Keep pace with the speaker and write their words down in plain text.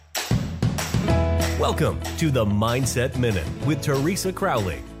Welcome to the Mindset Minute with Teresa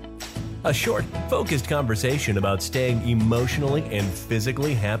Crowley. A short, focused conversation about staying emotionally and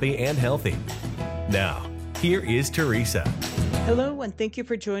physically happy and healthy. Now, here is Teresa. Hello, and thank you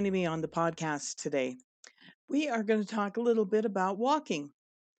for joining me on the podcast today. We are going to talk a little bit about walking.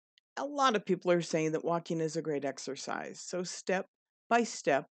 A lot of people are saying that walking is a great exercise. So step by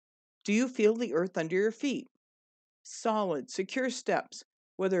step, do you feel the earth under your feet? Solid, secure steps,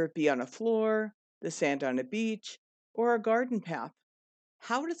 whether it be on a floor, the sand on a beach, or a garden path.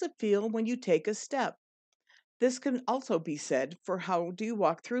 How does it feel when you take a step? This can also be said for how do you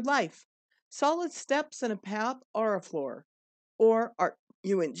walk through life? Solid steps in a path or a floor? Or are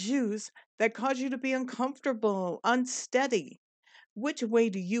you in shoes that cause you to be uncomfortable, unsteady? Which way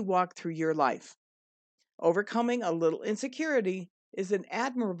do you walk through your life? Overcoming a little insecurity is an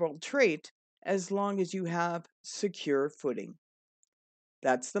admirable trait as long as you have secure footing.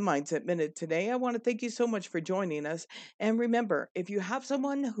 That's the Mindset Minute today. I want to thank you so much for joining us. And remember, if you have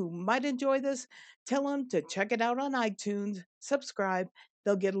someone who might enjoy this, tell them to check it out on iTunes, subscribe.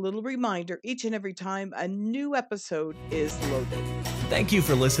 They'll get a little reminder each and every time a new episode is loaded. Thank you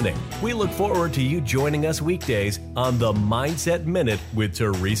for listening. We look forward to you joining us weekdays on the Mindset Minute with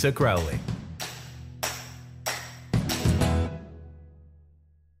Teresa Crowley.